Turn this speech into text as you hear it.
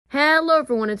Hello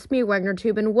everyone, it's me,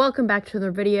 WagnerTube, and welcome back to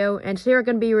another video, and today we're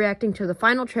going to be reacting to the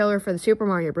final trailer for the Super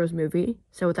Mario Bros. Movie.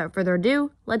 So without further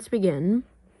ado, let's begin.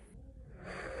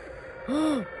 Where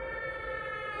am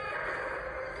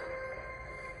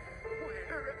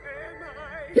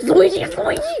I? It's Luigi! It's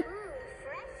Luigi! Fresh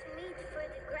meat for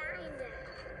the grinder.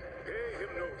 Pay him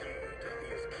no heed.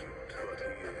 He is cute, but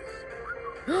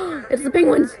he is. It's the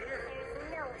penguins! There's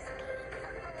no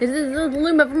escape. This is the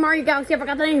Luma from Mario Galaxy, I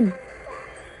forgot the name!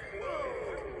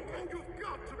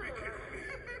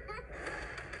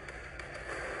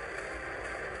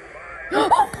 Whoa!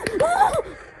 You've got to be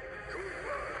kidding me.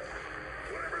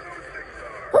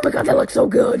 Oh my god, that looks so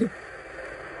good! We will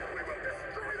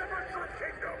destroy the Mushroom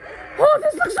Kingdom. Oh,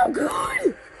 this looks so good! Bowser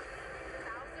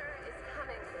is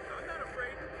coming. I'm not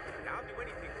afraid. I'll do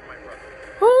anything for my brother.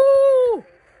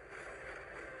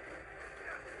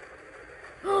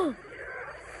 Oh!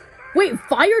 Wait,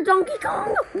 Fire Donkey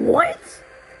Kong? What?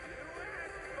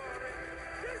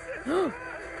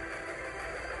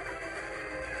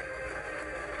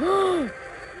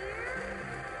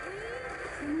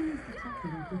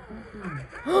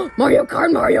 Mario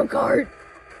Kart, Mario Kart!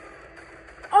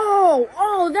 Oh,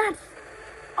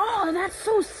 that's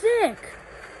so sick!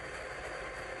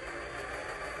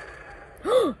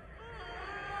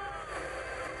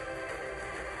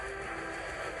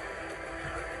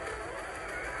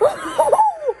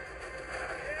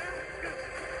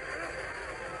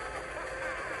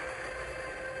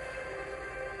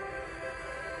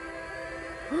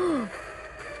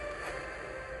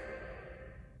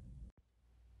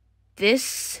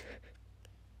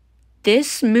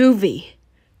 This movie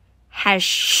has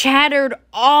shattered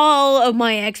all of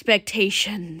my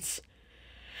expectations.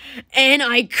 And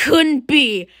I couldn't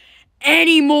be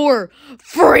any more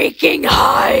freaking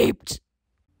hyped!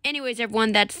 Anyways,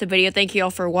 everyone, that's the video. Thank you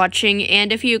all for watching.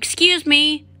 And if you excuse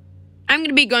me, I'm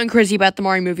gonna be going crazy about the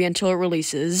Mario movie until it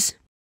releases.